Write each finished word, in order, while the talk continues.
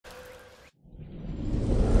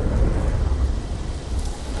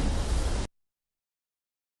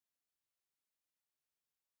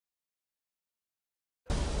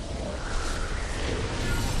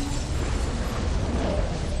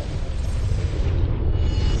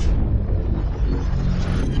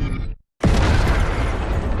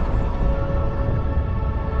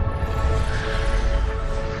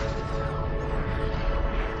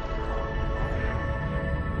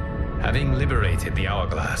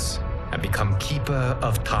force and become Keeper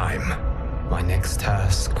of Time. My next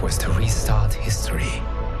task was to restart history.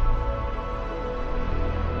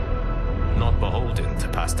 Not beholden to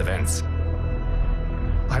past events.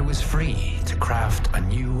 I was free to craft a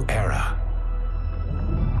new era.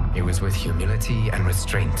 It was with humility and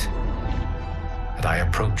restraint that I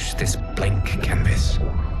approached this blank canvas.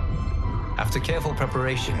 After careful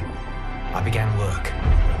preparation, I began work,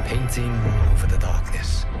 painting over the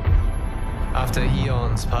darkness. After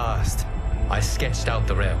eons passed, I sketched out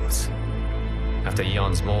the realms. After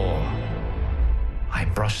eons more, I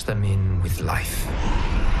brushed them in with life.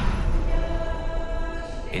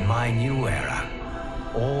 In my new era,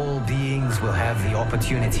 all beings will have the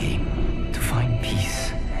opportunity to find peace.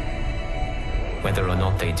 Whether or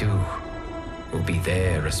not they do will be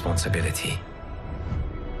their responsibility.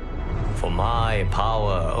 For my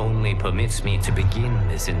power only permits me to begin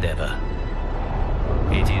this endeavor.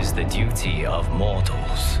 It is the duty of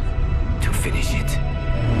mortals to finish it.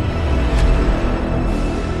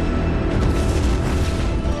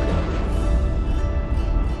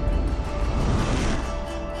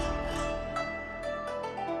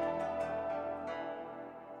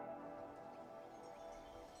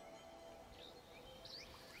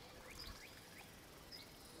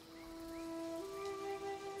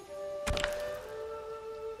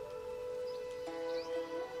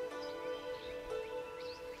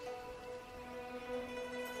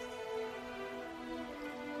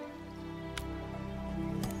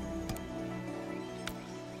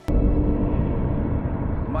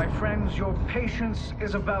 My friends, your patience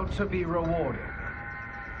is about to be rewarded.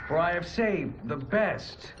 For I have saved the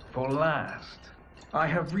best for last. I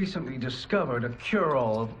have recently discovered a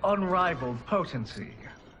cure-all of unrivaled potency.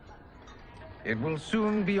 It will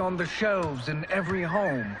soon be on the shelves in every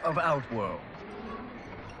home of Outworld.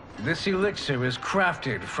 This elixir is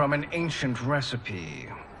crafted from an ancient recipe.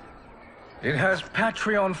 It has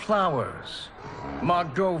Patreon flowers,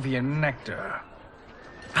 Margovian nectar,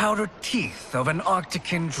 powdered teeth of an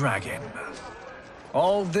Arctican dragon.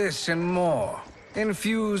 All this and more,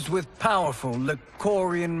 infused with powerful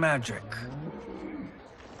Lycorian magic.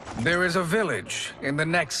 There is a village in the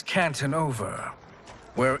next canton over,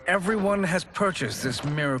 where everyone has purchased this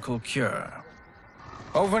miracle cure.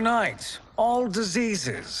 Overnight, all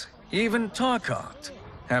diseases, even Tarkat,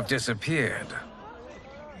 have disappeared.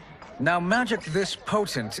 Now, magic this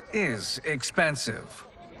potent is expensive.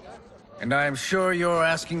 And I am sure you're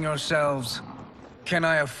asking yourselves, can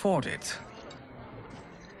I afford it?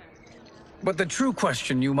 But the true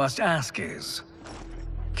question you must ask is,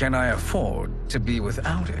 can I afford to be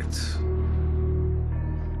without it?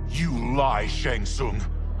 You lie, Shang Tsung.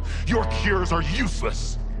 Your cures are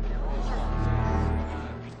useless.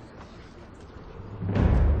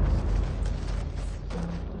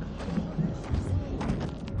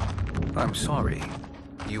 I'm sorry.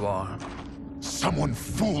 You are? Someone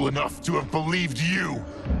fool enough to have believed you.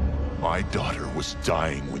 My daughter was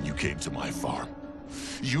dying when you came to my farm.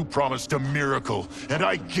 You promised a miracle, and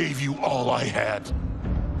I gave you all I had.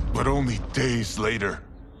 But only days later,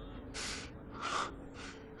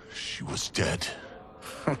 she was dead.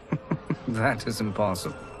 That is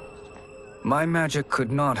impossible. My magic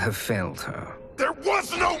could not have failed her. There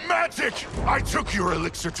was no magic! I took your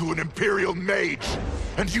elixir to an Imperial mage,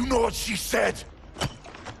 and you know what she said?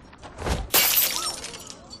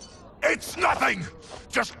 It's nothing!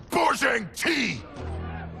 Just Bourgeois tea!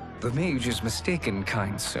 The mage is mistaken,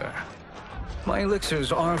 kind sir. My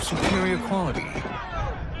elixirs are of superior quality.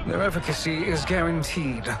 Their efficacy is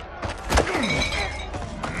guaranteed.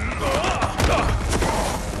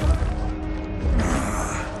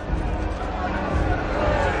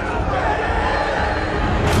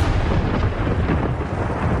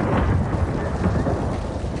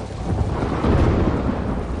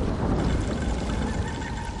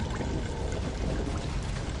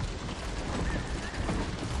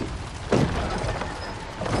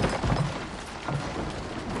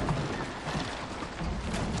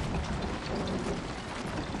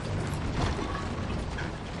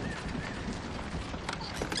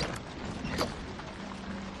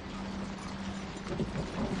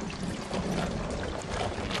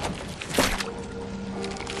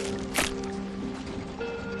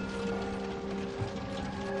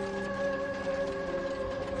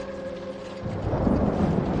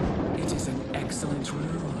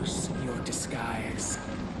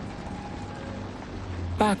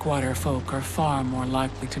 Backwater folk are far more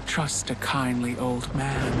likely to trust a kindly old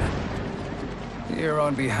man. Here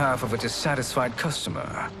on behalf of a dissatisfied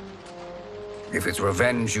customer. If it's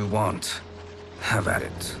revenge you want, have at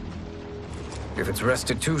it. If it's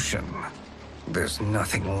restitution, there's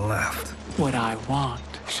nothing left. What I want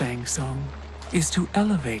Shang Tsung, is to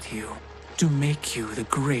elevate you, to make you the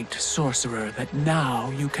great sorcerer that now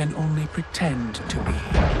you can only pretend to be.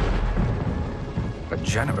 A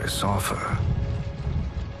generous offer.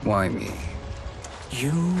 Why me?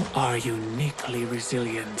 You are uniquely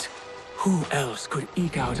resilient. Who else could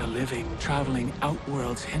eke out a living traveling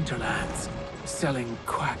Outworld's hinterlands, selling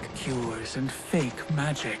quack cures and fake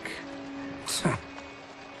magic?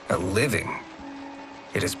 A living?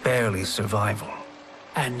 It is barely survival.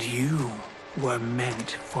 And you were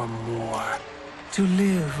meant for more. To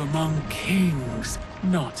live among kings,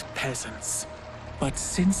 not peasants. But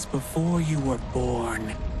since before you were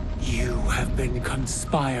born, you have been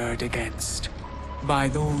conspired against by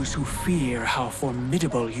those who fear how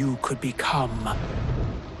formidable you could become.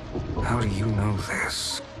 How do you know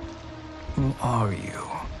this? Who are you?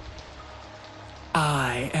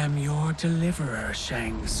 I am your deliverer,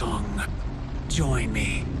 Shang Tsung. Join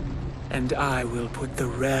me, and I will put the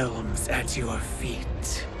realms at your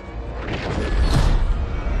feet.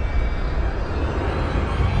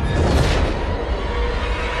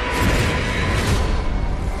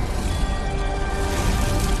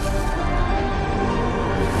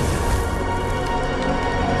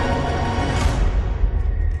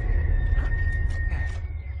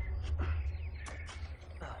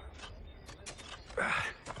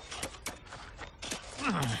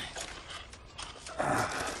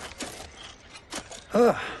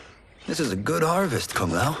 This is a good harvest,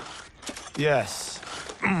 Kung Lao. Yes.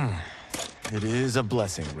 It is a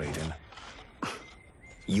blessing, Raiden.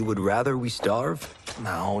 You would rather we starve?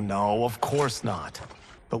 No, of course not.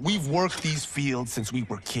 But we've worked these fields since we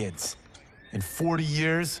were kids. In 40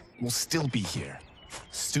 years, we'll still be here.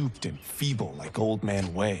 Stooped and feeble like Old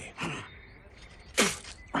Man Wei.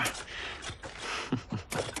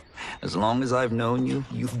 As long as I've known you,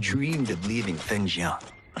 you've dreamed of leaving Fengjian.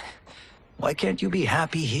 Why can't you be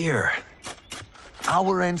happy here?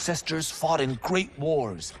 Our ancestors fought in great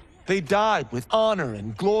wars. They died with honor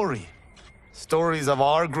and glory. Stories of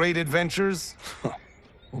our great adventures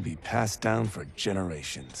will be passed down for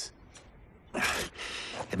generations.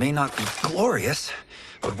 It may not be glorious,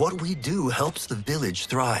 but what we do helps the village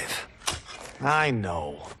thrive. I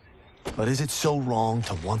know. But is it so wrong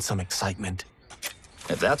to want some excitement?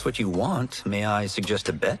 If that's what you want, may I suggest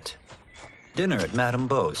a bet? Dinner at Madame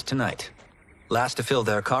Beau's tonight. Last to fill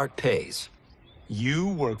their cart pays. You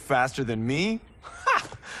work faster than me? Ha!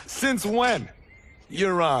 Since when?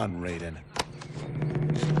 You're on, Raiden.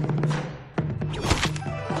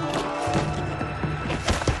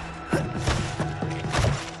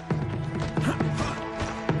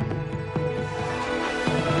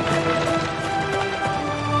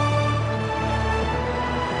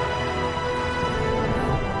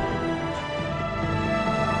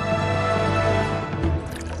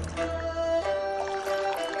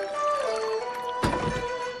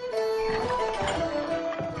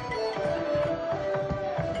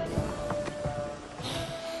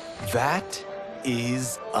 That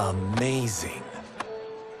is amazing.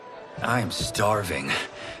 I'm starving.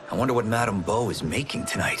 I wonder what Madame Beau is making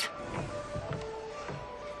tonight.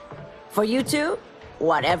 For you two,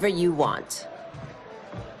 whatever you want.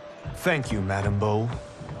 Thank you, Madame Beau.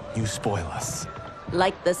 You spoil us.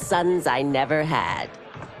 Like the sons I never had.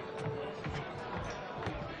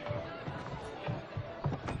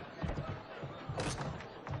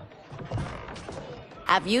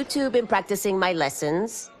 Have you two been practicing my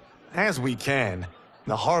lessons? As we can.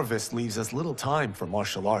 The harvest leaves us little time for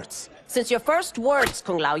martial arts. Since your first words,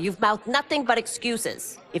 Kung Lao, you've mouthed nothing but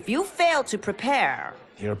excuses. If you fail to prepare...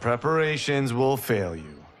 Your preparations will fail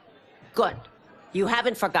you. Good. You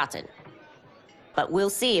haven't forgotten. But we'll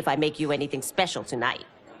see if I make you anything special tonight.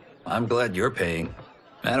 I'm glad you're paying.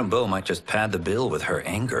 Madame Beau might just pad the bill with her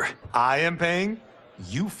anger. I am paying?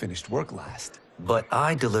 You finished work last. But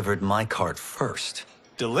I delivered my cart first.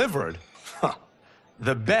 Delivered? Huh.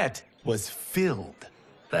 The bet was filled.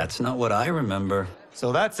 That's not what I remember.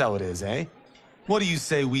 So that's how it is, eh? What do you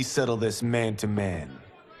say we settle this man-to-man?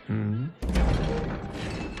 Hmm?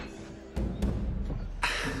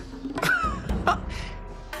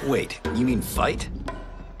 Wait, you mean fight?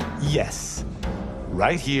 Yes.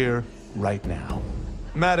 Right here, right now.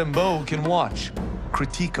 Madame Beau can watch,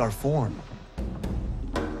 critique our form.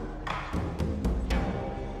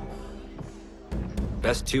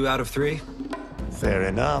 Best 2 out of 3? Fair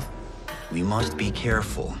enough. We must be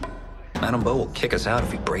careful. Madame Beau will kick us out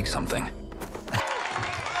if we break something.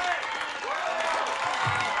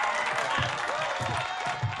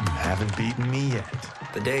 You haven't beaten me yet.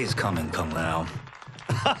 The day's coming, Kung Lao.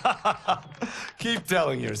 Keep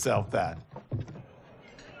telling yourself that.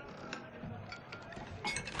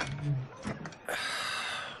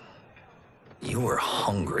 You were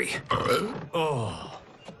hungry. Oh.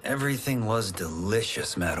 Everything was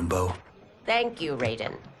delicious, Madame Beau. Thank you,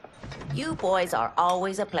 Raiden. You boys are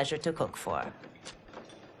always a pleasure to cook for.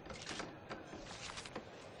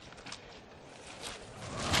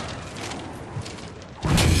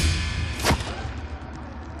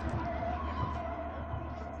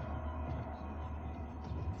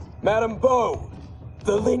 Madame Beau,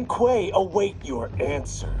 the Lin Kuei await your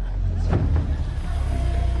answer.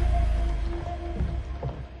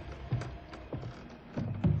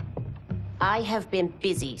 I have been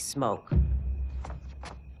busy, Smoke.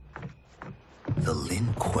 The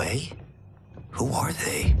Lin Kuei? Who are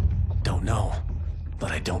they? Don't know,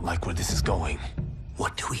 but I don't like where this is going.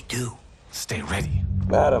 What do we do? Stay ready.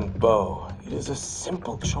 Madame Beau, it is a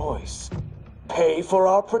simple choice. Pay for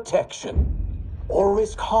our protection, or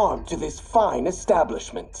risk harm to this fine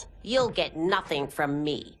establishment. You'll get nothing from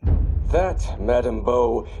me. That, Madame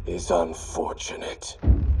Beau, is unfortunate.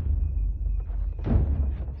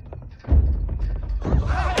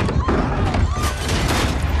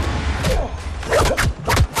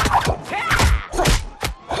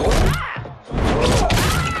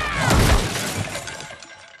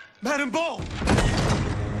 Madame Beau!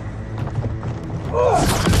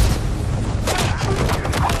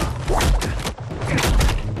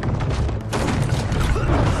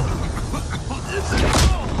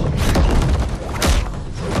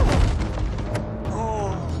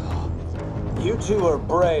 You two are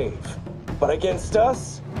brave, but against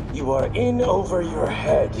us, you are in over your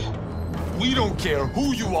head. We don't care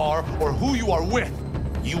who you are or who you are with.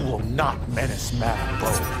 You will not menace Madame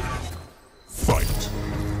Beau. Fight.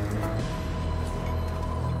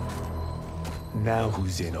 Now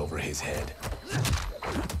who's in over his head?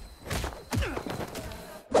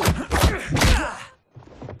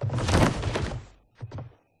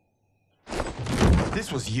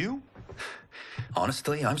 This was you?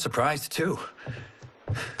 Honestly, I'm surprised too.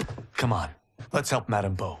 Come on, let's help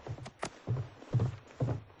Madame Beau.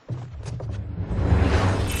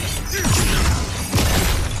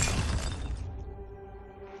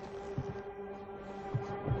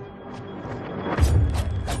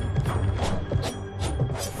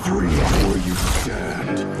 Free where you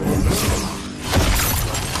stand.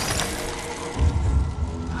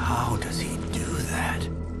 How does he do that?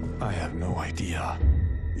 I have no idea.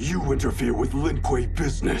 You interfere with Lin Kuei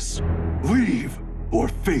business. Leave, or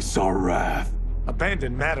face our wrath.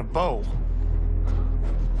 Abandon Madame Beau.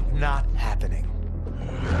 Not happening.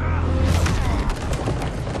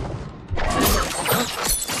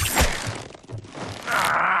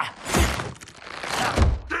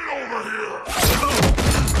 Get over here!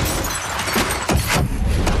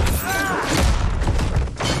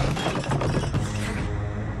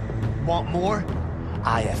 Want more?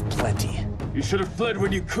 I have plenty. You should have fled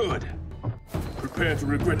when you could. Prepare to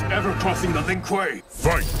regret ever crossing the Lin Kuei.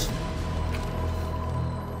 Fight!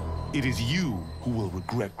 It is you who will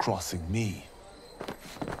regret crossing me.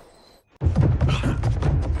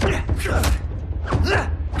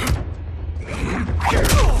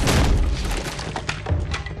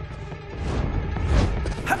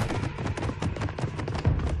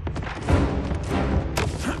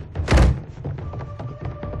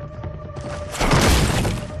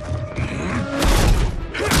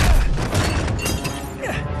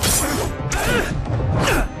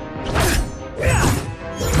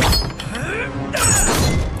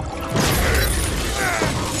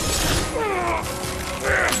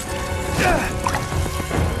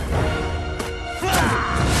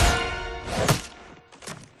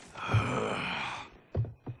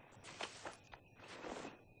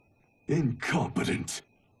 Incompetent.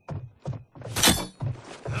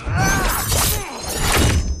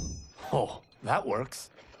 Oh, that works.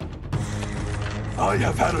 I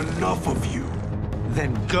have had enough of you.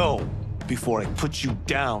 Then go, before I put you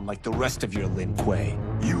down like the rest of your Lin Kuei.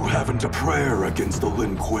 You haven't a prayer against the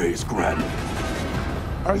Lin Kuei's grand.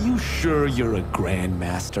 Are you sure you're a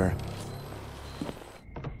grandmaster?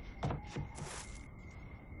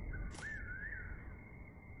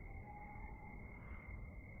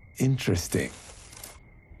 Interesting.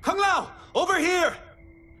 Kung Lao, over here!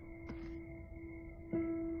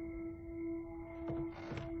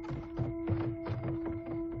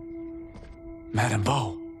 Madame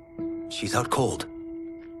Beau. She's out cold.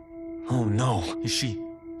 Oh no, is she?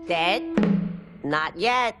 Dead? Not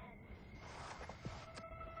yet.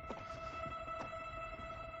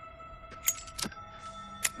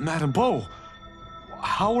 Madame Beau,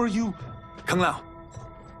 how are you? Kung Lao.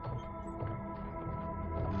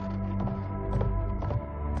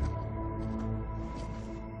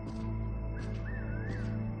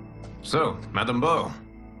 So, Madame Beau,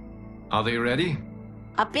 Are they ready?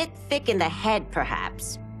 A bit thick in the head,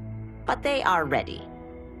 perhaps. But they are ready.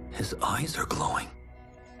 His eyes are glowing.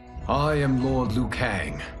 I am Lord Liu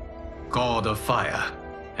Kang, God of Fire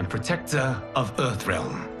and Protector of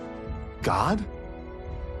Earthrealm. God?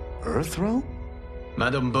 Earthrealm?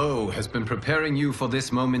 Madame Bo has been preparing you for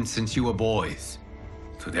this moment since you were boys.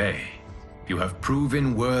 Today, you have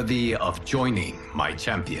proven worthy of joining my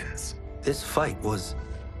champions. This fight was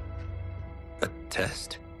a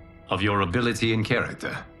test? Of your ability and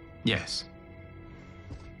character, yes.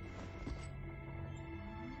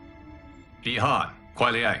 Li Han,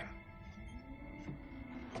 Kuai Liang.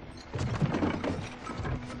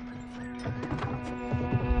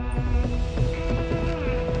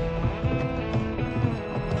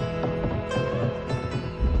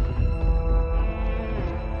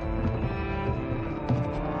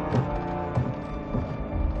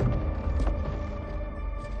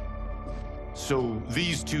 So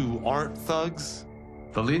these two aren't thugs?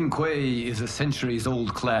 The Lin Kuei is a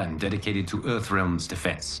centuries-old clan dedicated to Earthrealm's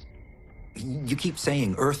defense. You keep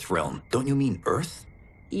saying Earthrealm. Don't you mean Earth?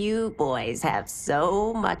 You boys have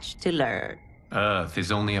so much to learn. Earth is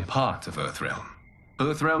only a part of Earthrealm.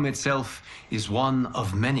 Earthrealm itself is one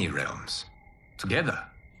of many realms. Together,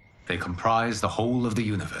 they comprise the whole of the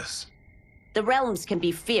universe. The realms can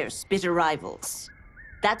be fierce, bitter rivals.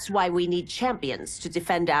 That's why we need champions to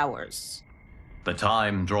defend ours. The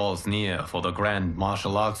time draws near for the grand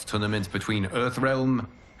martial arts tournament between Earthrealm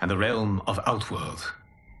and the realm of Outworld.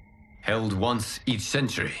 Held once each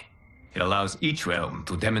century, it allows each realm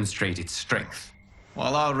to demonstrate its strength.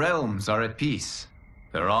 While our realms are at peace,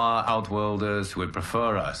 there are Outworlders who would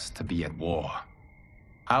prefer us to be at war.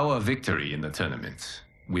 Our victory in the tournament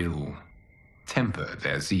will temper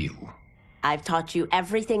their zeal. I've taught you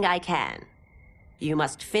everything I can. You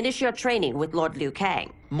must finish your training with Lord Liu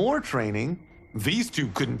Kang. More training? These two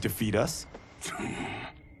couldn't defeat us.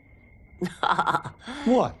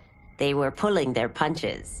 What? They were pulling their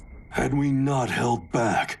punches. Had we not held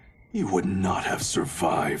back, you would not have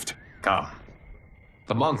survived. Come.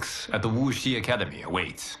 The monks at the Wuxi Academy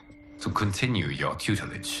await to continue your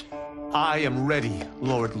tutelage. I am ready,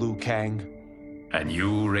 Lord Liu Kang. And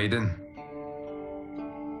you, Raiden?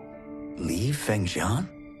 Li Fengjian?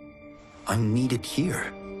 I'm needed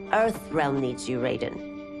here. Earthrealm needs you, Raiden.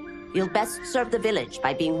 You'll best serve the village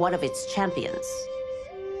by being one of its champions.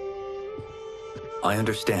 I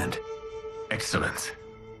understand. Excellent.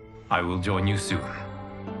 I will join you soon.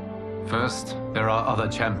 First, there are other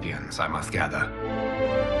champions I must gather.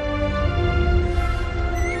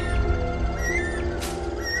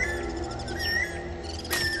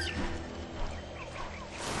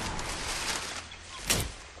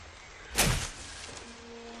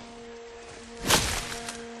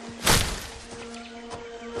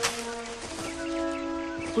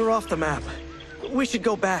 We're off the map. We should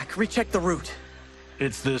go back, recheck the route.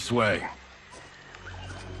 It's this way.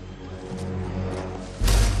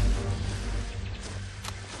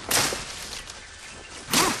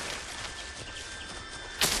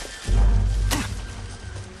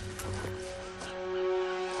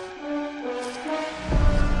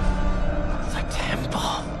 The temple.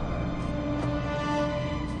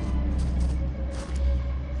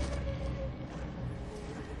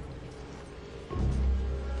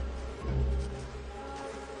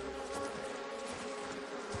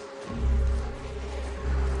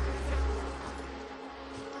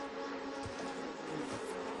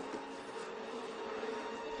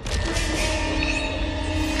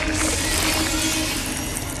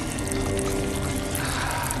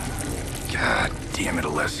 God damn it,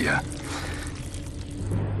 Alessia.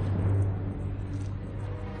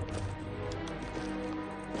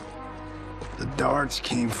 The darts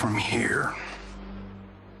came from here.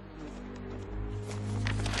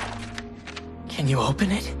 Can you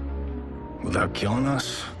open it? Without killing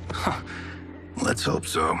us? Huh. Let's hope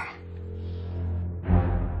so.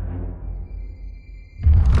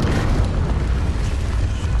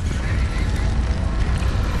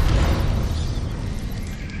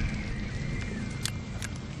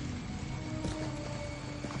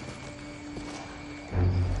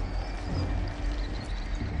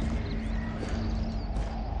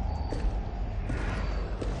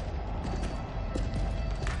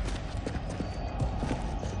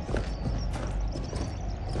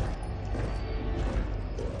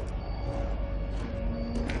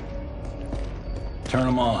 Turn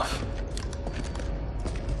them off.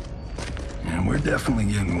 And we're definitely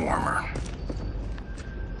getting warmer.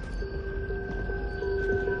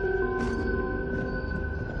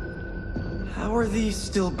 How are these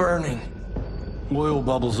still burning? Oil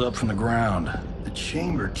bubbles up from the ground. The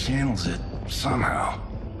chamber channels it somehow.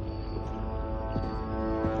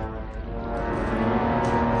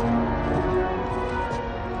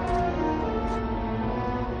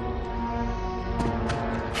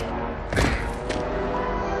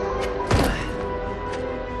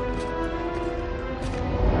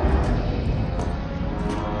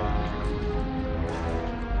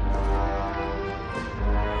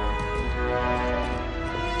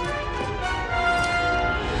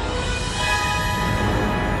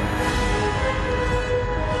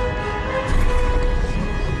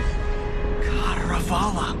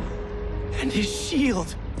 Vala. And his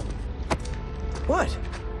shield. What?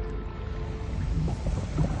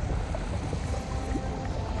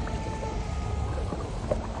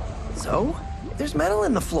 So? There's metal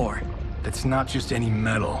in the floor. It's not just any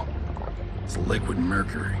metal. It's liquid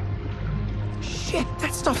mercury. Shit,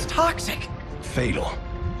 that stuff's toxic. Fatal.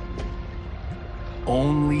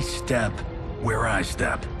 Only step where I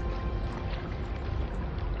step.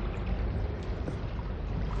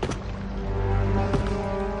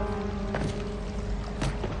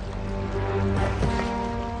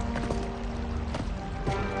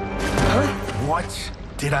 What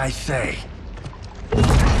did I say?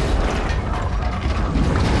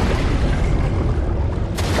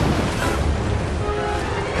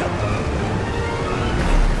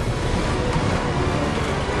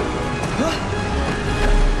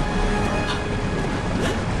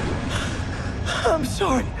 I'm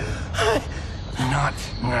sorry. Not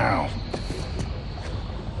now.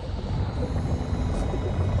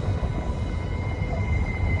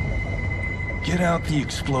 Get out the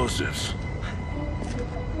explosives.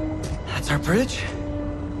 That's our bridge?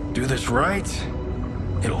 Do this right,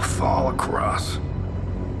 it'll fall across.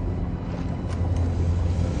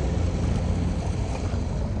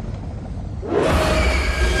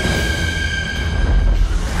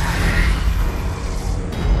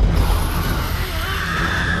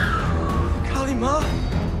 Kalima?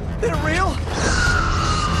 They're real?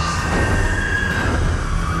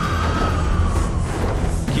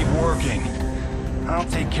 Keep working. I'll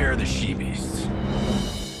take care of the she-beasts.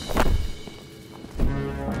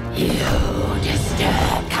 You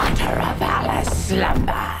disturb Cantaravala's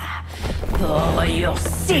slumber. For your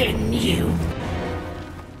sin, you...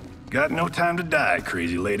 Got no time to die,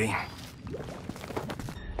 crazy lady.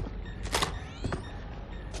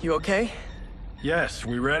 You okay? Yes,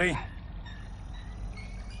 we ready?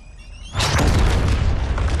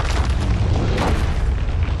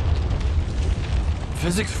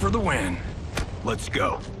 Physics for the win. Let's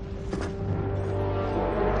go.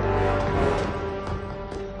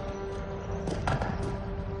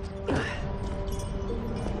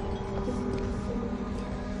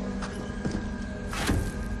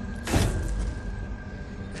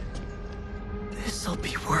 This'll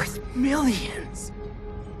be worth millions.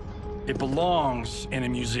 It belongs in a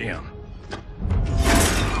museum.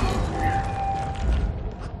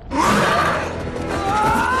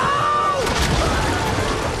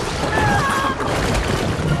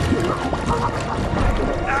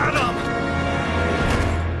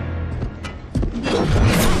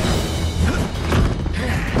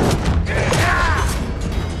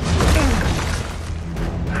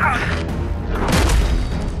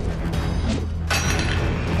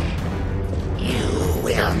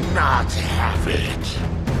 Not have it.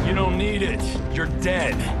 You don't need it. You're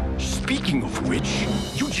dead. Speaking of which,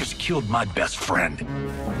 you just killed my best friend.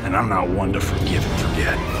 And I'm not one to forgive and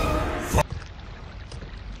forget.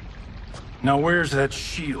 Now where's that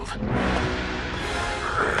shield?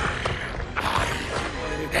 I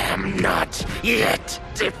am not yet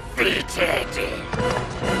defeated.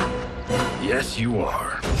 Yes, you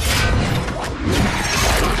are.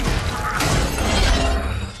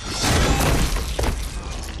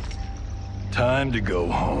 Time to go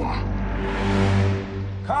home.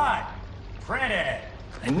 Cut! Printed!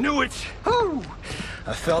 I knew it! Woo!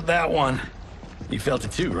 I felt that one. You felt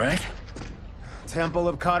it too, right? Temple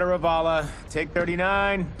of Kataravala, take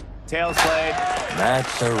 39, tail slate.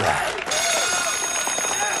 That's a wrap.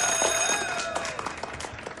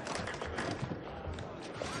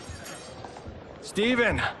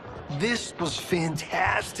 Steven, this was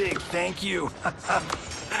fantastic. Thank you.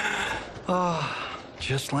 Oh,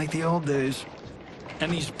 just like the old days.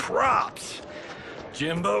 And these props.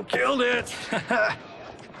 Jimbo killed it.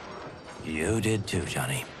 You did too,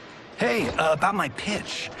 Johnny. Hey, about my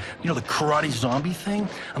pitch. You know, the karate zombie thing?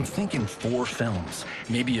 I'm thinking 4 films.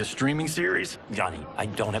 Maybe a streaming series? Johnny, I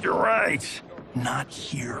don't have... You're right. Not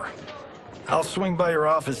here. I'll swing by your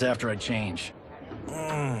office after I change.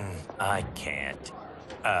 I can't.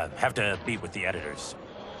 Have to meet with the editors.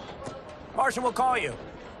 Marshall will call you.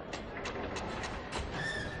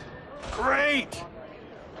 Great!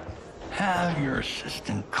 Have your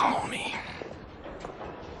assistant call me.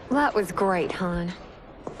 That was great, hon.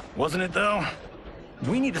 Wasn't it, though?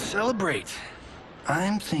 We need to celebrate.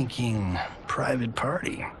 I'm thinking private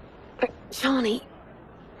party. Johnny,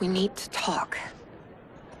 we need to talk.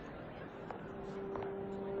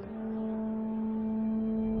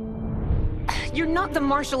 You're not the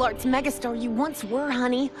martial arts megastar you once were,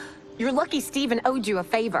 honey. You're lucky Steven owed you a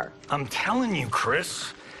favor. I'm telling you,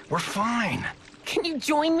 Chris. We're fine. Can you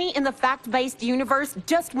join me in the fact-based universe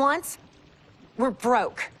just once? We're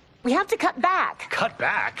broke. We have to cut back. Cut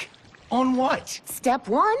back? On what? Step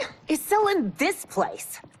one is selling this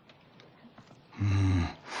place.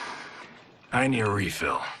 I need a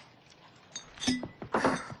refill.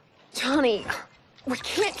 Johnny, we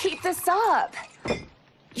can't keep this up.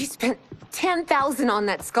 You spent $10,000 on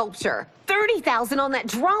that sculpture, $30,000 on that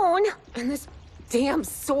drone, and this damn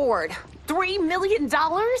sword. $3 million?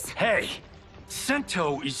 Hey,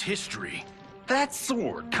 Sento is history. That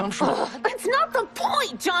sword comes from... That's not the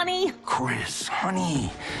point, Johnny! Chris, honey,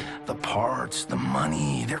 the parts, the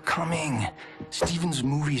money, they're coming. Steven's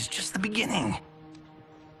movie is just the beginning.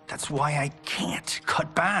 That's why I can't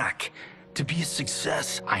cut back. To be a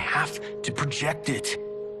success, I have to project it.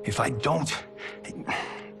 If I don't,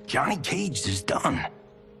 Johnny Cage is done.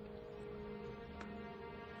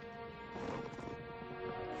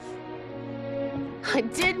 I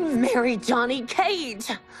didn't marry Johnny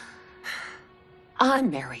Cage. I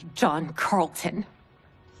married John Carlton.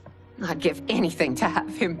 I'd give anything to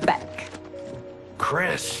have him back.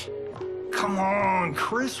 Chris, come on,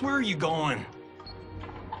 Chris, where are you going?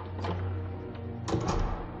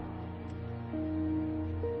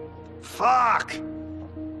 Fuck!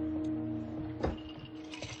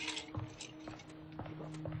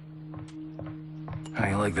 How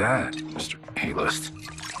you like that, Mr. A-list?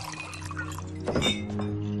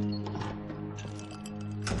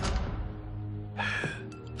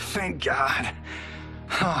 Thank God.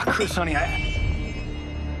 Oh, Chris, honey,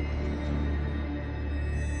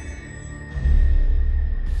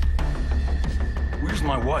 Where's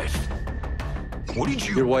my wife? What did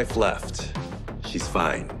you... Your wife left. She's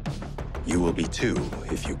fine. You will be too,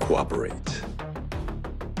 if you cooperate.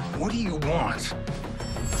 What do you want?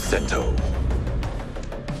 Sento.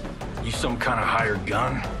 You some kind of hired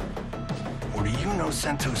gun? Or do you know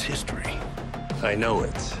Sento's history? I know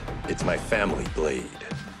it. It's my family blade.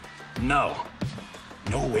 No.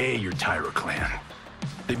 No way you're Tyra clan.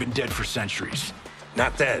 They've been dead for centuries.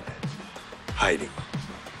 Not dead. Hiding.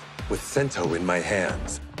 With Sento in my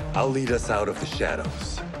hands, I'll lead us out of the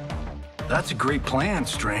shadows. That's a great plan,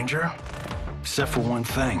 stranger. Except for one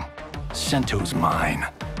thing. Sento's mine.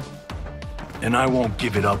 And I won't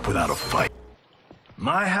give it up without a fight.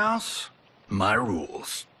 My house, my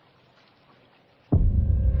rules.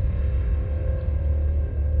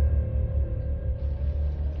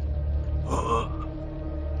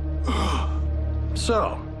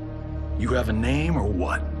 So, you have a name or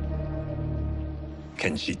what?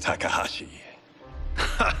 Kenshi Takahashi.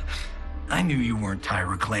 I knew you weren't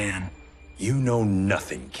Tyra clan. You know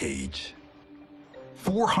nothing, Cage.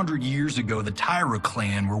 400 years ago, the Tyra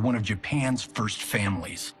clan were one of Japan's first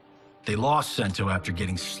families. They lost Sento after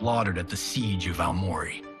getting slaughtered at the siege of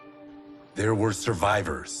Aomori. There were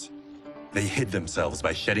survivors. They hid themselves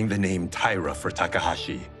by shedding the name Tyra for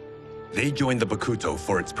Takahashi. They joined the Bakuto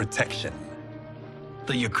for its protection.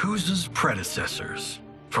 The Yakuza's predecessors.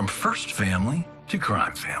 From first family to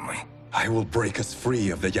crime family. I will break us free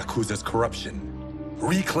of the Yakuza's corruption.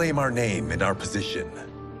 Reclaim our name and our position.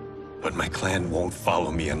 But my clan won't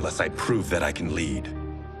follow me unless I prove that I can lead.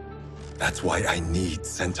 That's why I need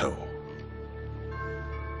Sento.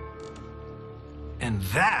 And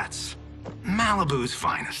that's Malibu's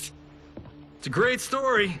finest. It's a great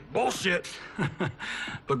story. Bullshit.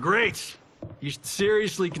 But great. You should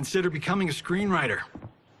seriously consider becoming a screenwriter.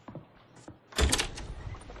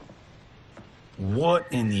 What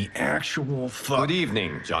in the actual fuck? Good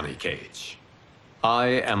evening, Johnny Cage. I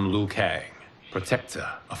am Liu Kang, protector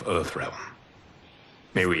of Earthrealm.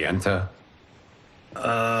 May we enter?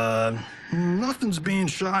 Nothing's being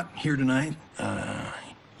shot here tonight.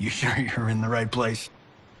 You sure you're in the right place?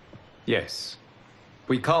 Yes.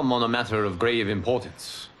 We come on a matter of grave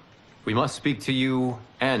importance. We must speak to you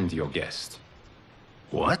and your guest.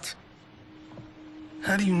 What?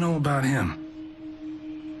 How do you know about him?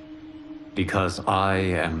 Because I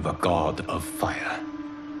am the god of fire.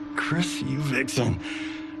 Chris, you vixen.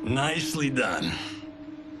 Nicely done.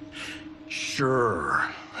 Sure.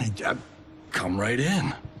 Come right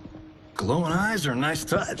in. Glowing eyes are a nice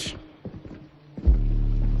touch.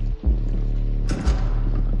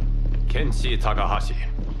 Kenshi Takahashi.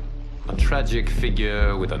 A tragic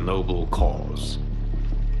figure with a noble cause.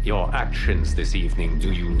 Your actions this evening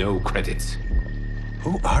do you no credit.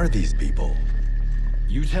 Who are these people?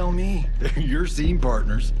 You tell me. They're your scene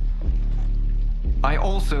partners. I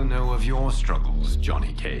also know of your struggles,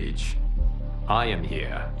 Johnny Cage. I am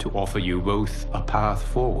here to offer you both a path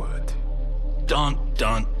forward. Dun,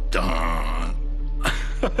 dun, dun.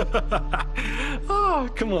 Oh,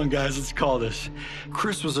 come on, guys, let's call this.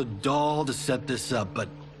 Chris was a doll to set this up, but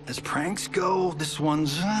as pranks go, this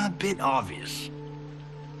one's a bit obvious.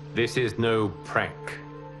 This is no prank.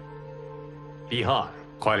 Bihan,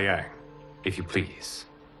 Kuai Liang, if you please.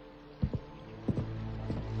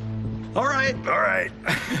 All right.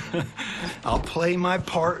 I'll play my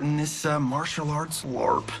part in this martial arts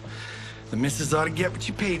LARP. The missus ought to get what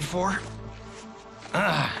you paid for.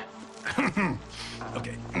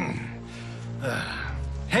 Okay.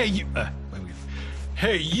 Hey, you.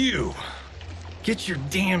 Hey, you. Get your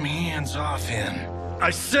damn hands off him. I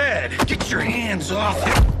said, get your hands off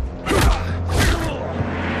him.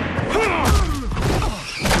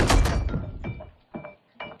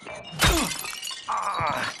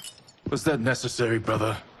 Was that necessary,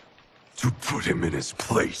 brother? To put him in his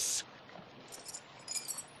place.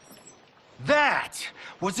 That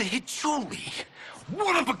was a Hichuli.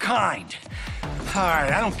 One of a kind. All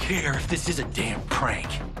right, I don't care if this is a damn prank.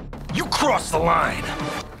 You crossed the line.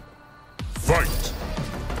 Fight!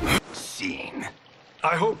 Scene.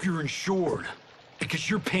 I hope you're insured, because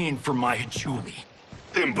you're paying for my Hichuli.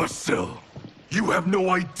 Imbecile! You have no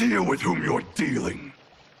idea with whom you're dealing.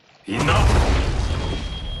 Enough!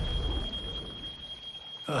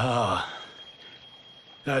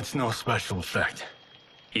 That's no special effect.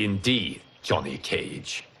 Indeed, Johnny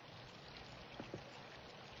Cage.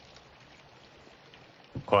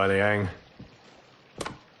 Kuai Liang.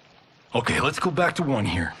 Okay, let's go back to one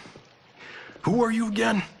here. Who are you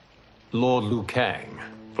again? Lord Liu Kang,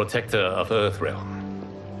 protector of Earthrealm.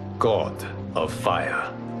 God of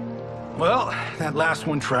fire. Well, that last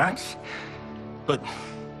one tracks. But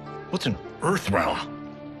what's an Earthrealm?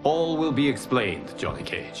 All will be explained, Johnny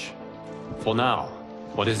Cage. For now,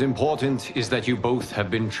 what is important is that you both have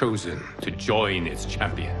been chosen to join its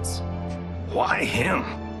champions. Why him?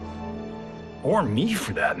 Or me,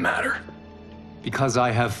 for that matter. Because I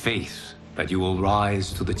have faith that you will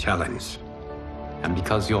rise to the challenge. And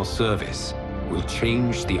because your service will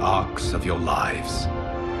change the arcs of your lives.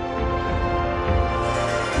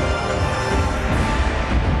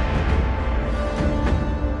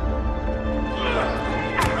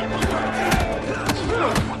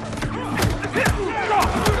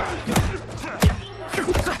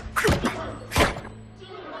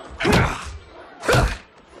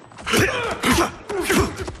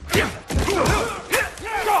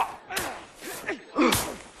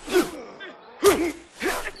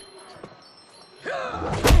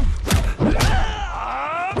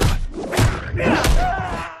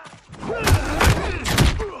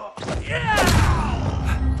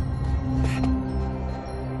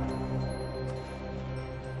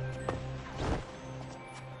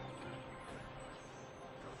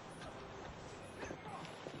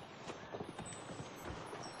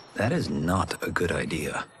 That is not a good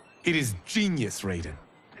idea. It is genius, Raiden.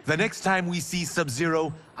 The next time we see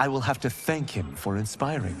Sub-Zero, I will have to thank him for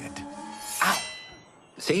inspiring it. Ow!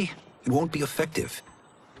 See? It won't be effective.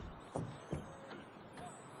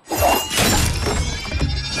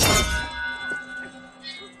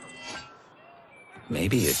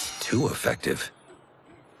 Maybe it's too effective.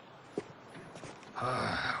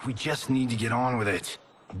 We just need to get on with it.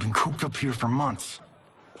 I've been cooped up here for months.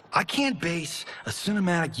 I can't base a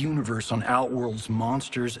cinematic universe on Outworld's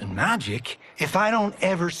monsters and magic if I don't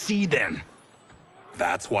ever see them.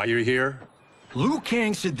 That's why you're here? Liu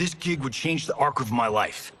Kang said this gig would change the arc of my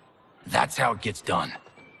life. That's how it gets done.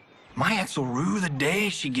 My ex will rue the day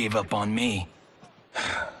she gave up on me.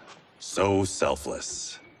 So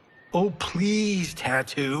selfless. Oh, please,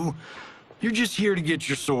 Tattoo. You're just here to get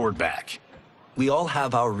your sword back. We all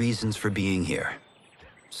have our reasons for being here.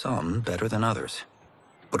 Some better than others.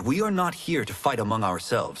 But we are not here to fight among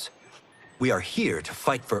ourselves. We are here to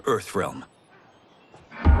fight for Earthrealm.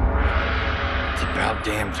 It's about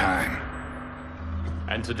damn time.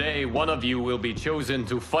 And today, one of you will be chosen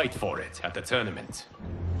to fight for it at the tournament.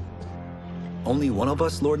 Only one of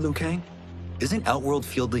us, Lord Liu Kang? Isn't Outworld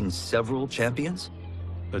fielding several champions?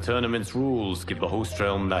 The tournament's rules give the host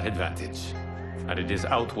realm that advantage. And it is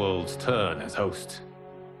Outworld's turn as host.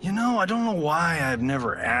 You know, I don't know why I've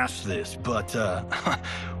never asked this, but,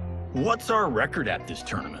 what's our record at this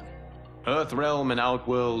tournament? Earthrealm and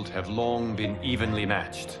Outworld have long been evenly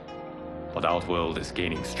matched. But Outworld is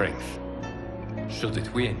gaining strength. Should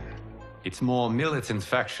it win, its more militant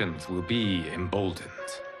factions will be emboldened.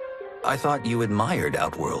 I thought you admired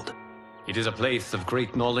Outworld. It is a place of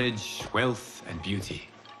great knowledge, wealth, and beauty.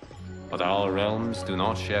 But our realms do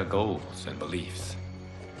not share goals and beliefs.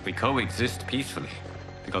 We coexist peacefully,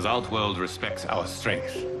 because Outworld respects our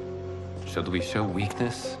strength. Should we show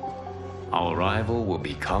weakness, our rival will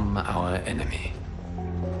become our enemy.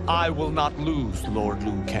 I will not lose, Lord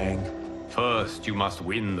Liu Kang. First, you must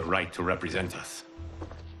win the right to represent us.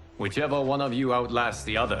 Whichever one of you outlasts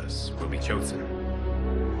the others will be chosen.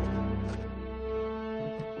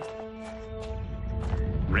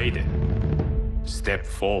 Raiden, step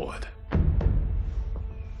forward.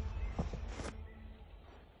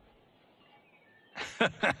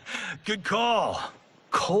 Good call.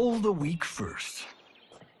 Cole the weak first.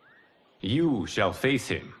 You shall face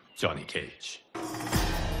him, Johnny Cage.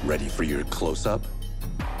 Ready for your close-up?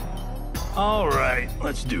 All right,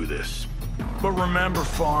 let's do this. But remember,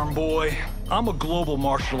 farm boy, I'm a global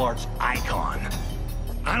martial arts icon.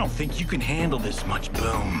 I don't think you can handle this much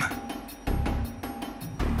boom.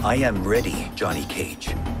 I am ready, Johnny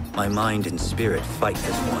Cage. My mind and spirit fight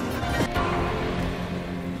as one.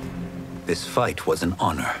 This fight was an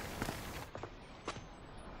honor.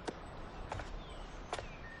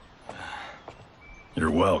 You're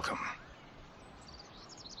welcome.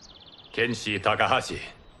 Kenshi Takahashi,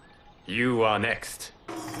 you are next.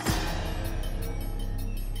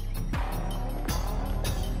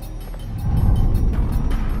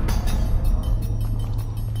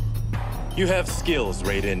 You have skills,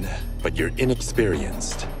 Raiden, but you're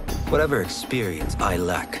inexperienced. Whatever experience I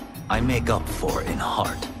lack, I make up for in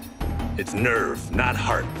heart. It's nerve, not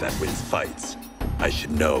heart, that wins fights. I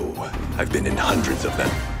should know. I've been in hundreds of them.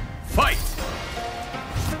 Fight!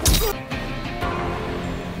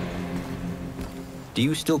 Do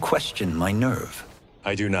you still question my nerve?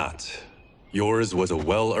 I do not. Yours was a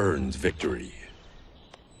well-earned victory.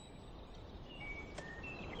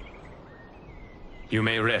 You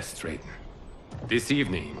may rest, Raiden. This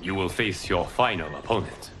evening, you will face your final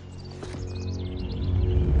opponent.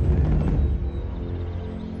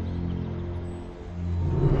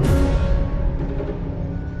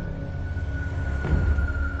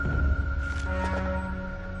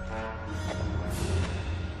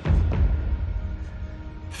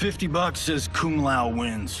 $50 says Kung Lao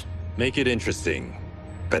wins. Make it interesting.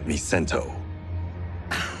 Bet me Cento.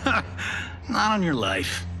 Not on your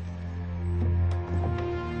life.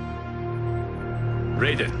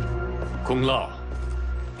 Raiden, Kung Lao.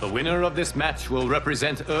 The winner of this match will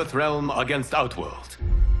represent Earthrealm against Outworld.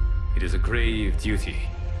 It is a grave duty,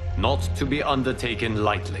 not to be undertaken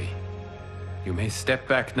lightly. You may step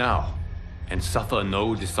back now and suffer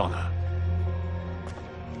no dishonor.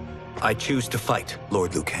 I choose to fight,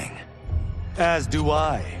 Lord Liu Kang. As do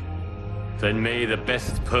I. Then may the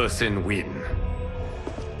best person win.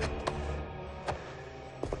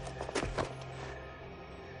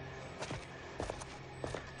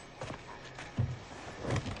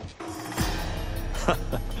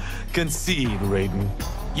 Concede, Raiden.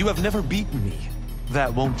 You have never beaten me.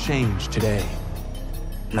 That won't change today.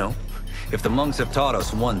 No. If the monks have taught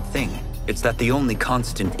us one thing, it's that the only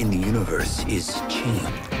constant in the universe is change.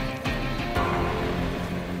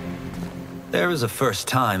 There is a first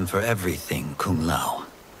time for everything, Kung Lao.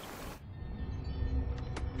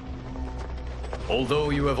 Although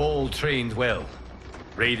you have all trained well,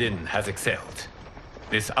 Raiden has excelled.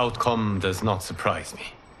 This outcome does not surprise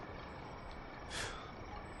me.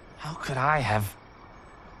 How could I have...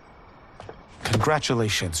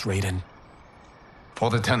 Congratulations, Raiden. For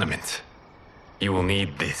the tournament, you will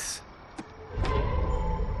need this.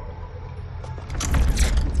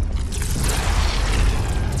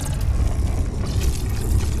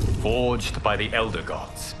 Forged by the Elder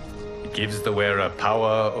Gods, it gives the wearer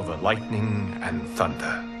power over lightning and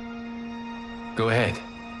thunder. Go ahead,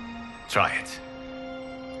 try it.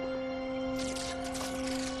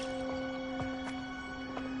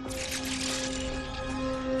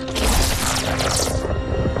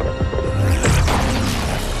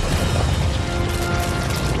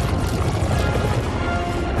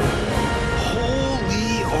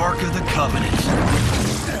 Holy Ark of the Covenant.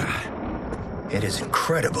 It is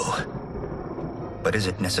incredible. But is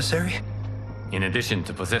it necessary? In addition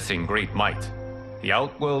to possessing great might, the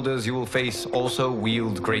Outworlders you will face also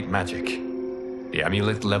wield great magic. The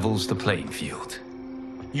amulet levels the playing field.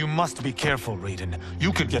 You must be careful, Raiden.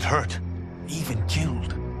 You could get hurt. Even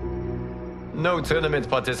killed. No tournament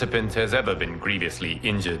participant has ever been grievously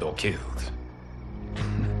injured or killed.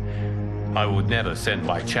 I would never send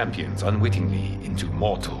my champions unwittingly into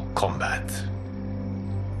mortal combat.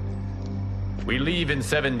 We leave in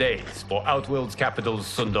 7 days for Outworld's capital,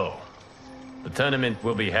 Sundo. The tournament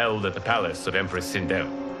will be held at the palace of Empress Sindel.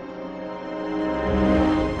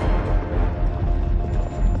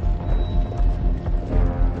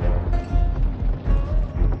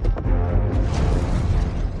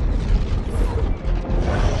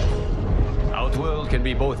 Outworld can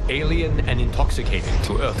be both alien and intoxicating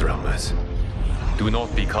to Earthrealmers. Do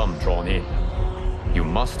not become drawn in. You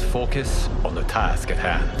must focus on the task at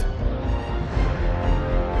hand.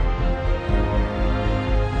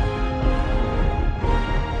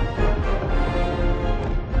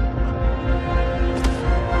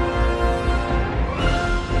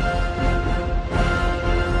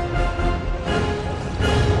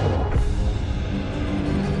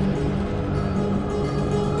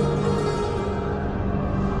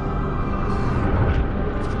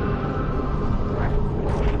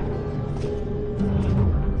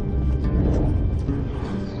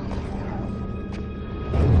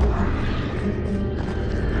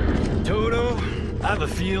 have a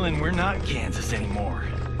feeling we're not Kansas anymore.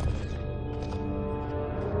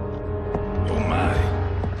 Oh my.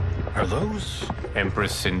 Are those?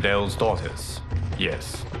 Empress Sindel's daughters.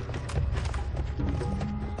 Yes.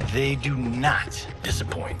 They do not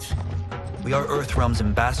disappoint. We are Earthrealm's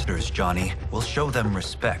ambassadors, Johnny. We'll show them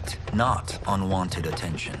respect, not unwanted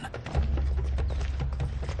attention.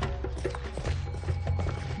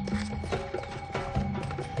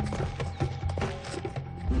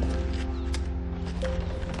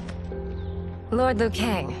 Lord Liu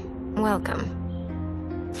Kang,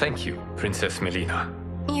 welcome. Thank you, Princess Melina.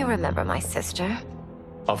 You remember my sister?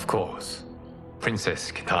 Of course.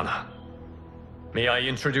 Princess Kitana. May I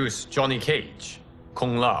introduce Johnny Cage,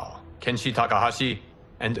 Kung Lao, Kenshi Takahashi,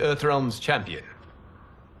 and Earthrealm's champion,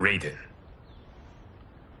 Raiden.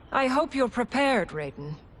 I hope you're prepared,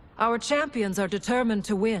 Raiden. Our champions are determined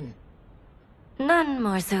to win. None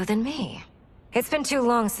more so than me. It's been too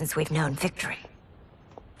long since we've known victory.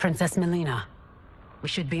 Princess Melina, we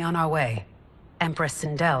should be on our way. Empress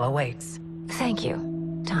Sindel awaits. Thank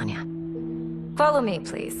you, Tanya. Follow me,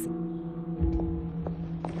 please.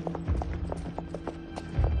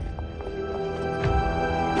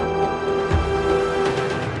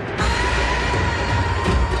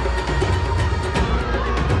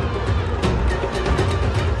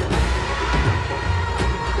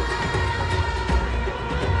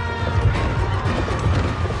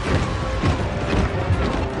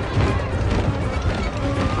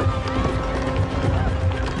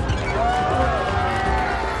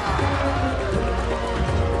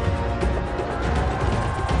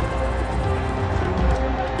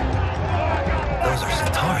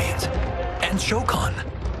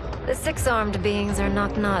 The six-armed beings are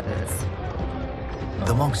Knock-Noddins.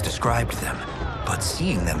 The monks described them, but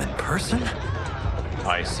seeing them in person?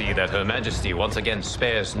 I see that Her Majesty once again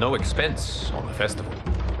spares no expense on the festival.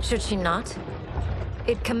 Should she not?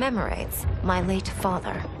 It commemorates my late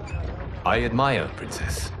father. I admire,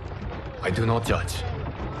 Princess. I do not judge.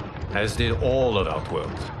 As did all of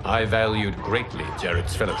Outworld, I valued greatly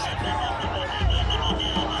Jared's fellowship.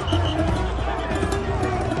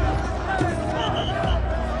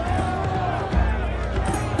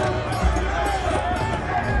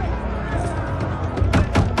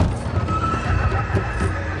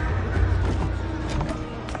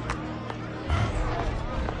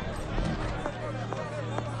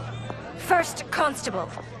 First Constable,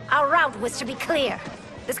 our route was to be clear.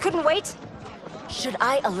 This couldn't wait? Should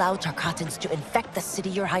I allow Tarkatans to infect the city,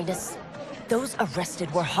 Your Highness? Those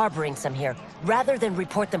arrested were harboring some here, rather than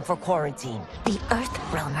report them for quarantine. The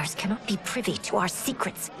Earthrealmers cannot be privy to our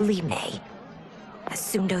secrets, Li Mei. As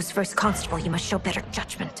Sundo's first constable, you must show better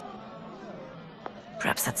judgment.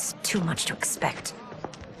 Perhaps that's too much to expect.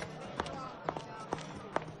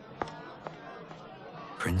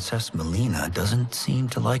 Princess Melina doesn't seem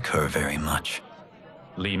to like her very much.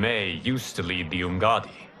 Li Mei used to lead the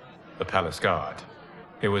Umgadi, the palace guard.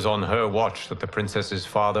 It was on her watch that the princess's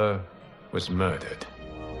father was murdered.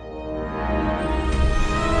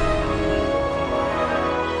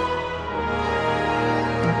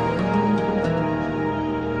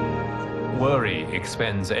 Worry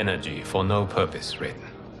expends energy for no purpose, Raiden.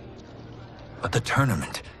 But the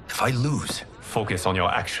tournament, if I lose... Focus on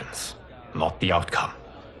your actions, not the outcome.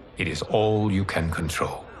 It is all you can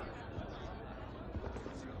control.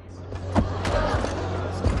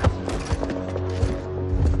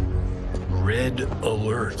 Red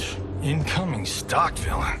alert. Incoming stock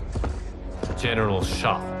villain. General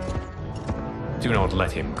Shao. Do not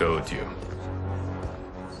let him goad you.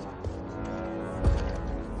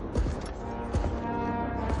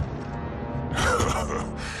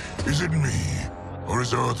 Is it me? Or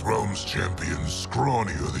is Earthrealm's champion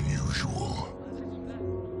scrawnier than usual?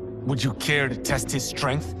 Would you care to test his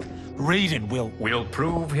strength? Raiden will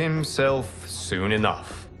prove himself soon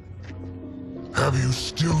enough. Have you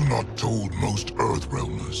still not told most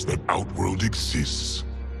Earthrealmers that Outworld exists?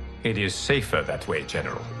 It is safer that way,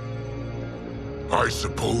 General. I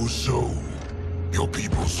suppose so. Your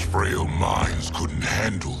people's frail minds couldn't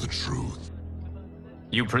handle the truth.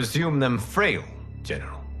 You presume them frail,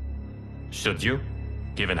 General. Should you,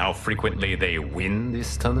 given how frequently they win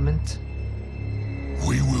this tournament?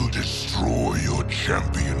 We will destroy your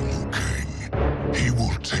champion, Liu Kang. He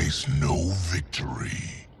will taste no victory.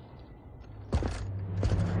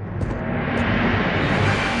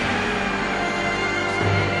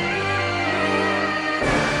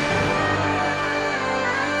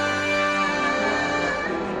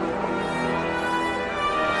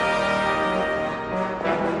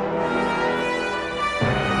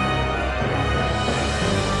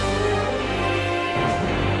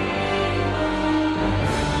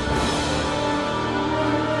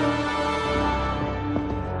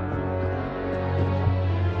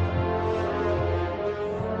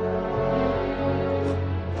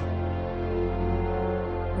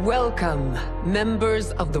 Welcome,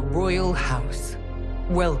 members of the Royal House.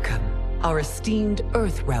 Welcome, our esteemed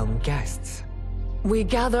Earthrealm guests. We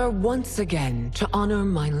gather once again to honor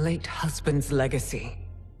my late husband's legacy,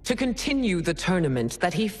 to continue the tournament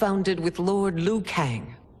that he founded with Lord Liu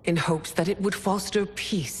Kang, in hopes that it would foster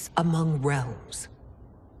peace among realms.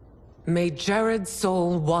 May Jared's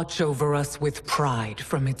soul watch over us with pride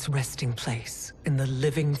from its resting place in the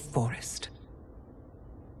living forest.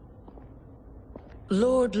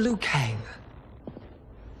 Lord Liu Kang.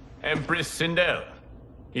 Empress Sindel,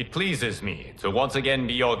 it pleases me to once again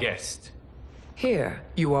be your guest. Here,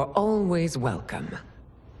 you are always welcome.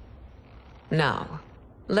 Now,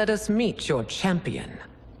 let us meet your champion.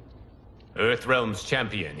 Earthrealm's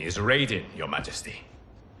champion is Raiden, Your Majesty.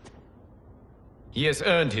 He has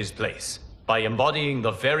earned his place by embodying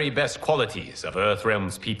the very best qualities of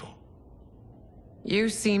Earthrealm's people. You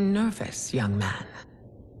seem nervous, young man.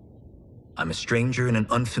 I'm a stranger in an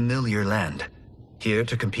unfamiliar land, here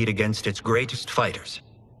to compete against its greatest fighters.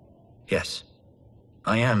 Yes,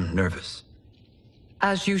 I am nervous.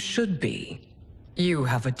 As you should be. You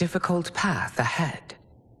have a difficult path ahead.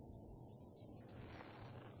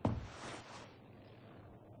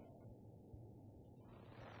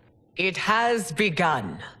 It has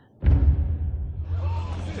begun.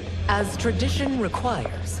 As tradition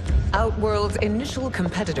requires, Outworld's initial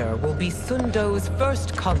competitor will be Sundo's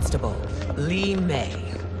first constable, Li Mei.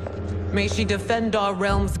 May she defend our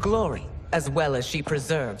realm's glory, as well as she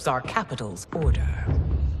preserves our capital's order.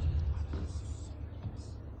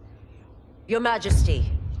 Your Majesty,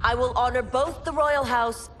 I will honor both the Royal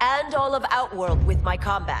House and all of Outworld with my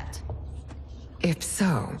combat. If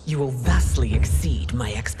so, you will vastly exceed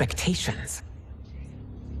my expectations.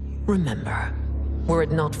 Remember, were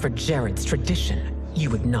it not for Jared's tradition, you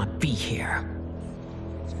would not be here.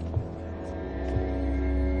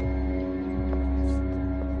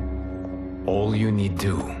 All you need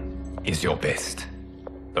do is your best.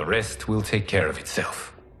 The rest will take care of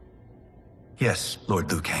itself. Yes, Lord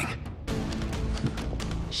Liu Kang.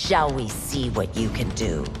 Shall we see what you can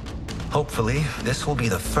do? Hopefully, this will be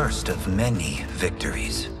the first of many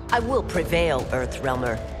victories. I will prevail,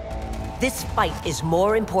 Earthrealmer. This fight is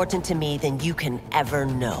more important to me than you can ever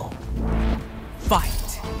know.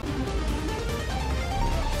 Fight!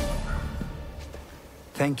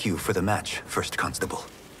 Thank you for the match, First Constable.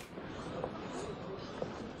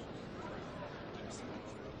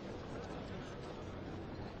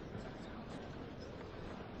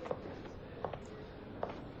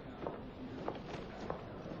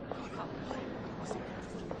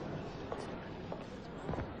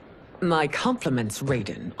 My compliments,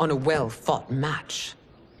 Raiden, on a well-fought match.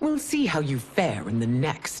 We'll see how you fare in the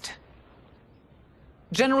next.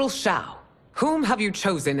 General Shao, whom have you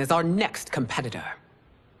chosen as our next competitor?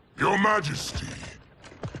 Your Majesty,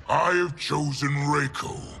 I have chosen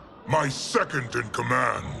Reiko, my second in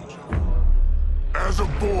command. As a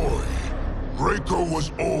boy, Reiko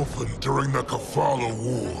was orphaned during the Kafala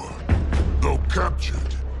War. Though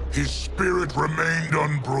captured, his spirit remained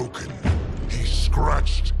unbroken. He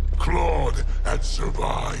scratched, clawed, and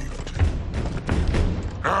survived.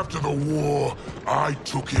 After the war, I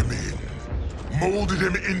took him in, molded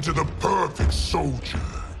him into the perfect soldier.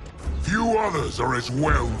 Few others are as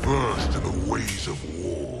well versed in the ways of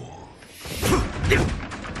war.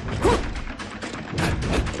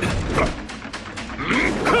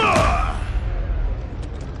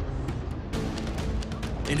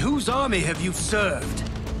 In whose army have you served?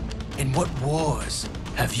 In what wars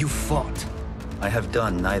have you fought? I have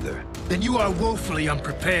done neither. Then you are woefully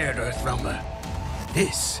unprepared, Earthrealmer.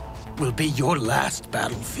 This will be your last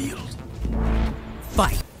battlefield.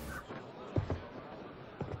 Fight!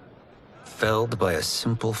 Felled by a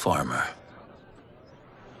simple farmer.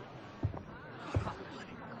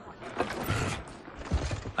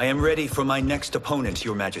 I am ready for my next opponent,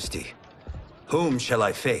 Your Majesty. Whom shall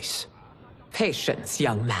I face? Patience,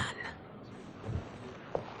 young man.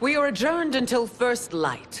 We are adjourned until first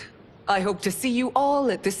light. I hope to see you all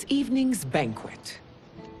at this evening's banquet.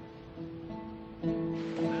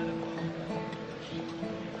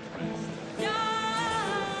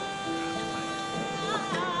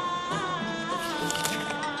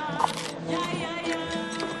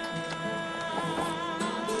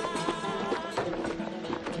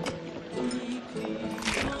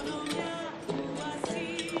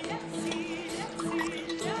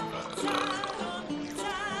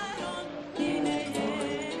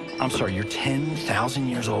 I'm sorry, you're 10,000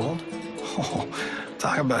 years old? Oh,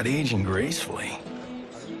 talk about aging gracefully.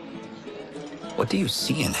 What do you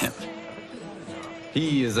see in him?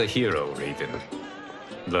 He is a hero, Raiden.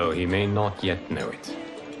 Though he may not yet know it.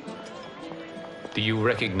 Do you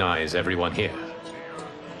recognize everyone here?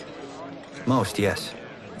 Most, yes.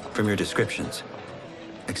 From your descriptions.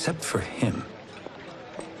 Except for him.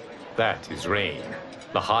 That is Rain,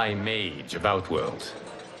 the High Mage of Outworld.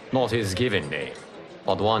 Not his given name,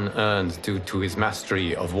 but one earned due to his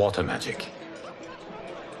mastery of water magic.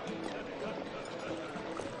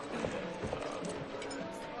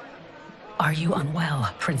 Are you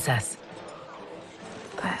unwell, Princess?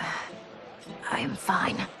 I am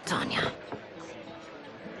fine, Tanya.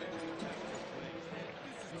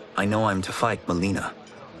 I know I'm to fight Melina,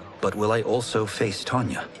 but will I also face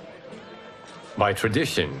Tanya? By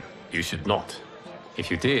tradition, you should not.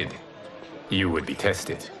 If you did, you would be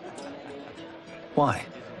tested. Why?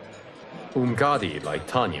 Umgadi, like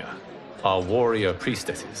Tanya, are warrior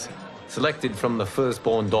priestesses, selected from the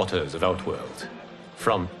firstborn daughters of Outworld.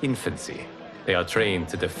 From infancy, they are trained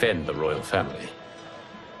to defend the royal family.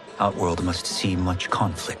 Outworld must see much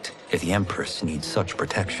conflict if the Empress needs such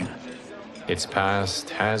protection. Its past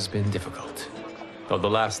has been difficult, though the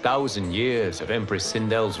last 1,000 years of Empress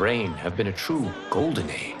Sindel's reign have been a true golden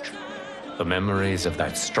age. The memories of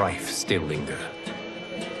that strife still linger.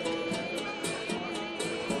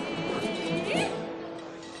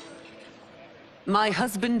 My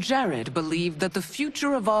husband Jared believed that the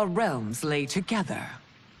future of our realms lay together.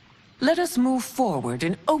 Let us move forward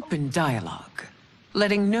in open dialogue,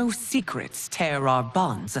 letting no secrets tear our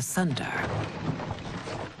bonds asunder.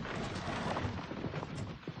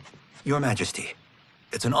 Your Majesty,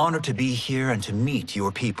 it's an honor to be here and to meet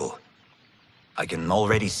your people. I can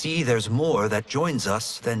already see there's more that joins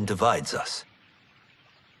us than divides us.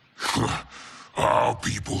 Our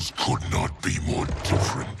peoples could not be more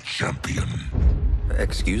different, champion.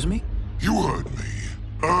 Excuse me? You heard me.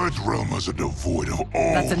 Earthrealmers are devoid of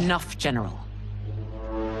all... That's enough, General.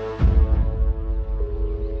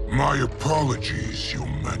 My apologies, Your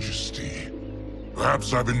Majesty.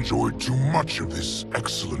 Perhaps I've enjoyed too much of this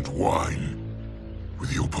excellent wine.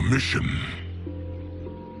 With your permission...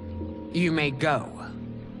 You may go.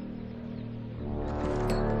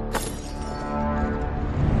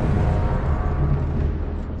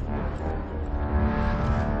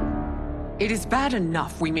 It is bad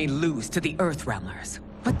enough we may lose to the Earthrealmers,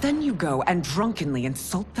 but then you go and drunkenly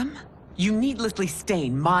insult them? You needlessly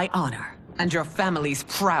stain my honor and your family's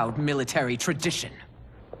proud military tradition.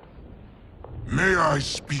 May I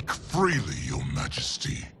speak freely, Your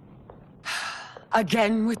Majesty?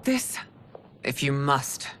 Again with this? If you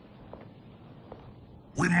must.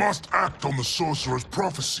 We must act on the Sorcerer's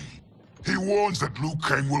prophecy. He warns that Liu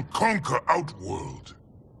Kang will conquer Outworld.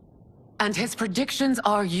 And his predictions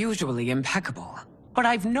are usually impeccable. But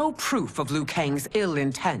I've no proof of Liu Kang's ill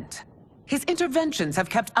intent. His interventions have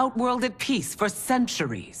kept Outworld at peace for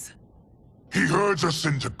centuries. He herds us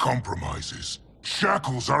into compromises,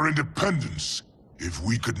 shackles our independence. If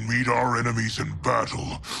we could meet our enemies in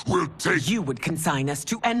battle, we'll take— You would consign us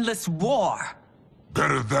to endless war!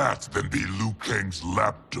 Better that than be Liu Kang's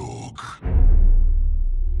lapdog.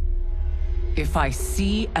 If I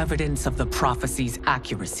see evidence of the prophecy's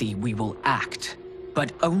accuracy, we will act.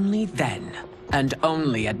 But only then, and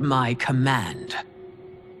only at my command.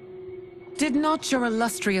 Did not your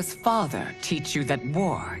illustrious father teach you that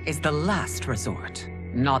war is the last resort,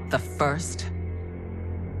 not the first?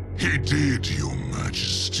 He did, Your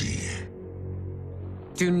Majesty.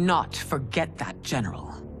 Do not forget that, General.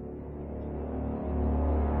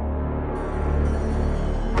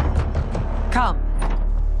 Come.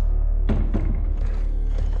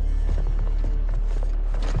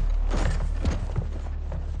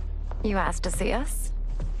 You asked to see us?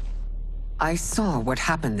 I saw what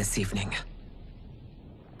happened this evening.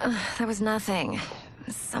 There was nothing.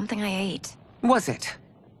 Something I ate. Was it?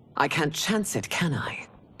 I can't chance it, can I?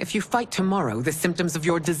 If you fight tomorrow, the symptoms of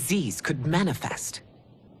your disease could manifest.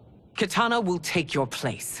 Kitana will take your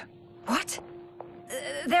place. What?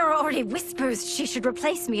 There are already whispers she should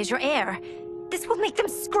replace me as your heir. This will make them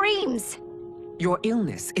screams! Your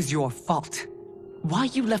illness is your fault. Why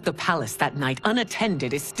you left the palace that night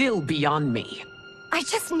unattended is still beyond me. I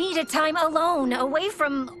just needed time alone, away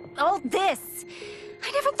from all this.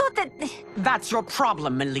 I never thought that... That's your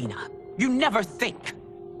problem, Melina. You never think.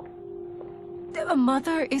 A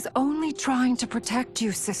mother is only trying to protect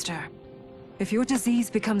you, sister. If your disease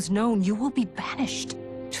becomes known, you will be banished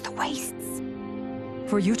to the wastes.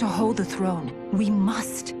 For you to hold the throne, we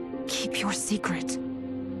must keep your secret.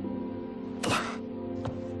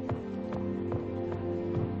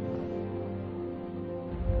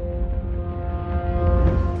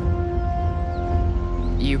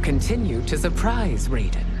 You continue to surprise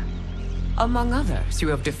Raiden. Among others, you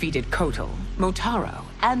have defeated Kotal, Motaro,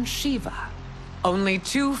 and Shiva. Only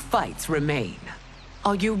 2 fights remain.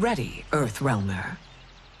 Are you ready, Earthrealmer?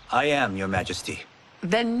 I am, Your Majesty.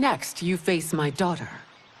 Then next, you face my daughter,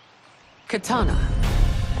 Katana.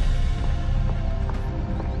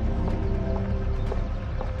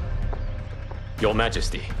 Your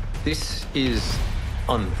Majesty, this is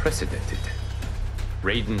unprecedented.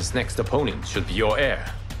 Raiden's next opponent should be your heir.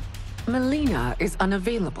 Melina is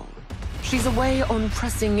unavailable. She's away on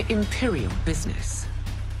pressing Imperial business.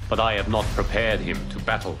 But I have not prepared him to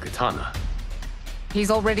battle Katana. He's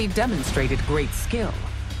already demonstrated great skill.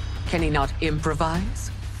 Can he not improvise?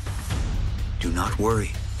 Do not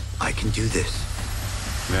worry. I can do this.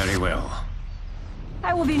 Very well.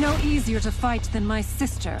 I will be no easier to fight than my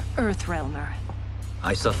sister, Earthrealmer.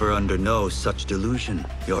 I suffer under no such delusion,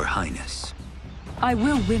 Your Highness. I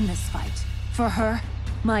will win this fight. For her,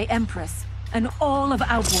 my Empress, and all of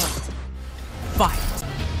Outworld. Fight!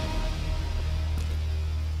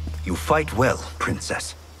 You fight well,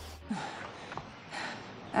 Princess.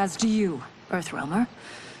 As do you, Earthrealmer.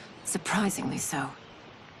 Surprisingly so.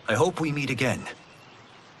 I hope we meet again.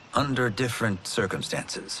 Under different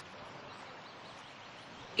circumstances.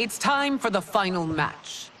 It's time for the final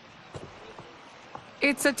match.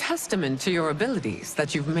 It's a testament to your abilities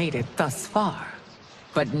that you've made it thus far.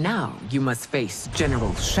 But now you must face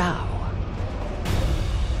General Shao.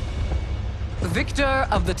 Victor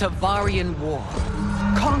of the Tavarian War.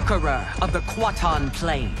 Conqueror of the Quatan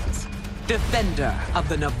Plains. Defender of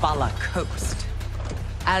the Navala Coast.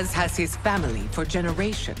 As has his family for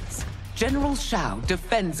generations, General Shao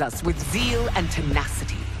defends us with zeal and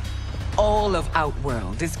tenacity. All of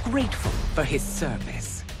Outworld is grateful for his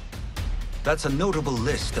service. That's a notable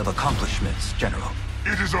list of accomplishments, General.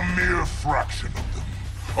 It is a mere fraction of them.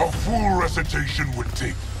 A full recitation would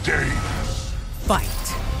take days. Fight!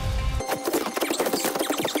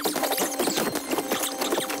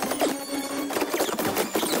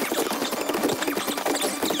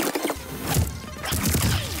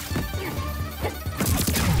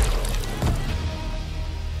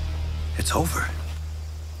 It's over.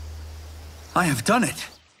 I have done it.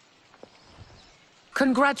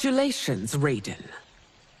 Congratulations, Raiden.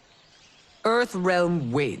 Earthrealm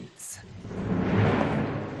wins.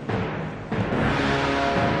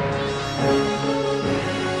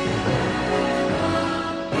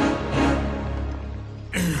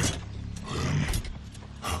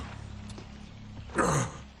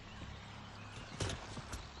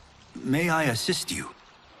 May I assist you?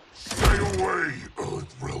 Stay away,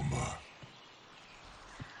 Earthrealmer.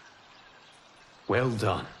 Well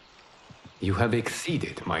done. You have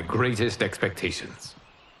exceeded my greatest expectations.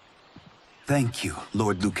 Thank you,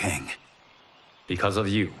 Lord Liu Kang. Because of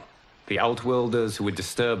you, the Outworlders who would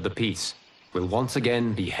disturb the peace will once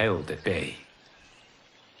again be held at bay.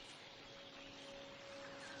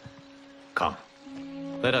 Come,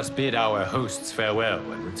 let us bid our hosts farewell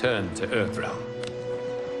and return to Earthrealm.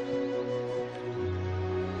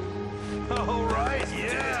 All right,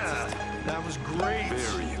 yeah! That was great.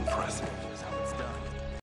 Very impressive.